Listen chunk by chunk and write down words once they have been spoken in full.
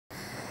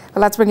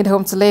Let's bring it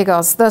home to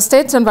Lagos. The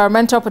State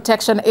Environmental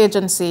Protection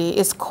Agency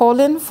is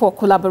calling for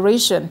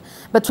collaboration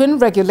between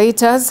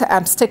regulators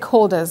and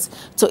stakeholders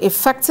to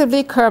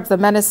effectively curb the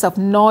menace of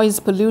noise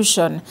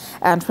pollution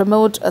and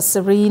promote a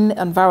serene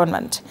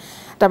environment.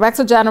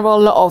 Director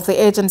General of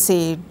the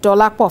agency,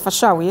 Dolapo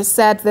Fashawi,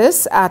 said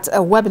this at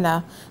a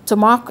webinar to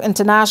mark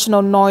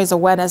International Noise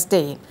Awareness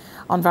Day.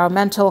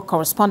 Environmental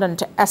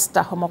correspondent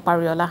Esther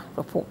Homopariola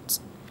reports.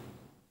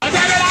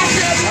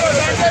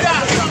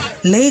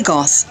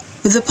 Lagos,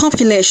 with a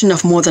population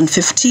of more than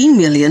 15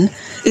 million,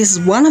 is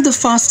one of the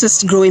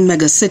fastest growing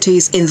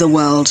megacities in the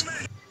world.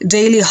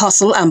 Daily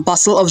hustle and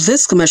bustle of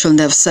this commercial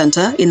nerve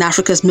center in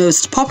Africa's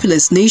most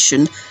populous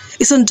nation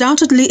is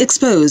undoubtedly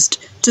exposed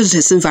to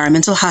this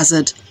environmental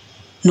hazard,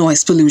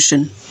 noise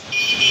pollution.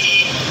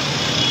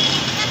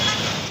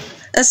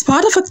 As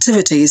part of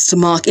activities to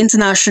mark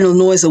International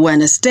Noise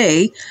Awareness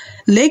Day,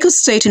 Lagos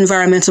State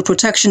Environmental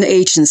Protection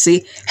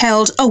Agency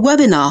held a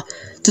webinar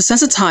to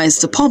sensitize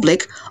the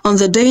public on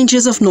the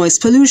dangers of noise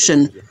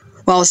pollution,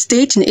 while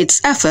stating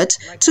its effort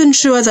to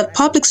ensure that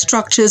public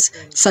structures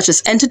such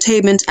as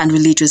entertainment and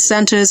religious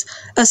centers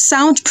are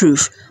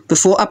soundproof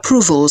before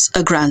approvals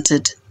are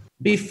granted.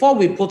 Before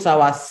we put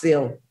our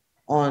seal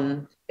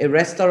on a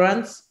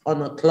restaurant,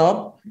 on a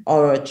club,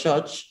 or a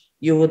church,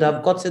 you would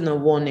have gotten a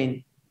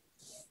warning.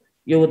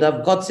 You would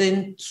have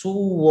gotten 2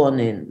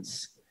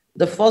 warnings.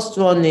 The first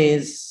one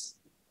is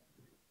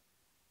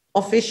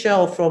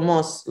official from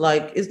us,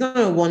 like it's not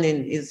a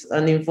warning, it's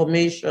an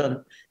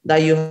information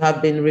that you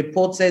have been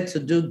reported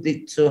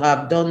to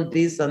have done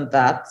this and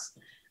that.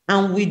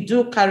 And we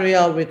do carry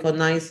out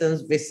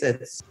reconnaissance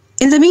visits.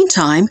 In the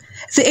meantime,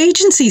 the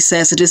agency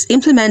says it is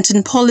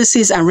implementing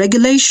policies and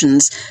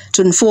regulations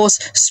to enforce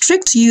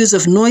strict use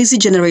of noisy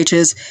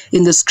generators,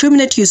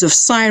 indiscriminate use of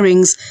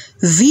sirens,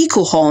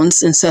 vehicle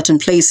horns in certain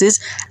places,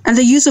 and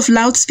the use of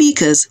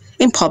loudspeakers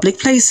in public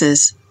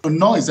places.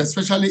 Noise,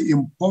 especially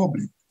in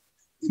public,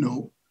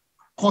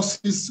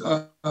 causes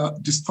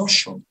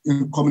distortion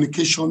in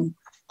communication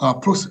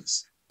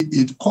process.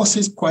 It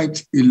causes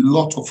quite a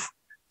lot of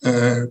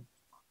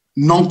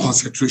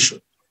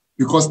non-concentration.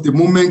 Because the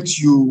moment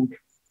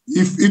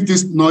if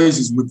this noise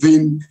is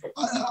within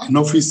an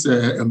office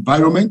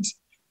environment,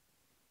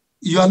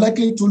 you are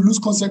likely to lose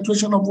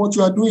concentration of what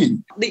you are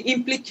doing. The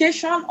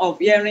implication of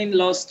hearing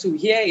loss to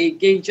hear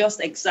again just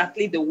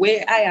exactly the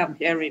way I am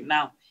hearing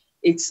now,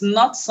 it's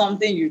not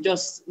something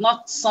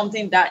not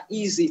something that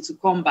easy to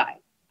come by.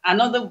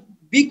 Another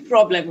big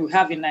problem we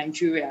have in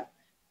Nigeria,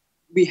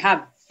 we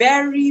have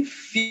very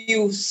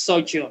few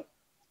surgeons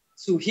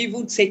to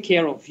even take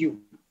care of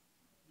you.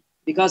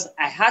 Because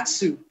I had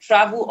to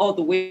travel all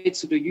the way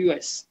to the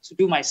US to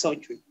do my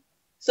surgery.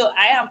 So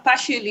I am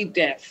partially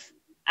deaf.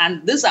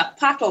 And these are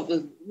part of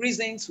the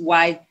reasons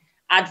why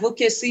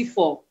advocacy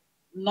for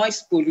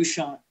noise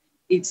pollution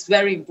is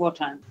very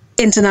important.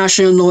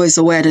 International Noise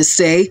Awareness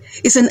Day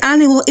is an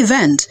annual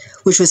event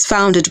which was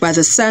founded by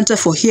the Center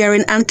for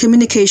Hearing and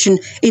Communication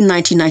in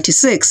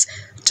 1996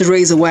 to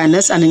raise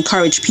awareness and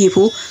encourage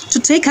people to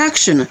take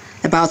action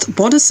about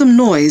bothersome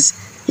noise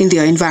in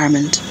their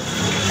environment.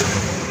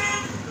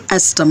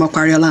 Esther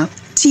Homopariola,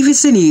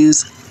 TVC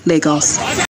News, Lagos.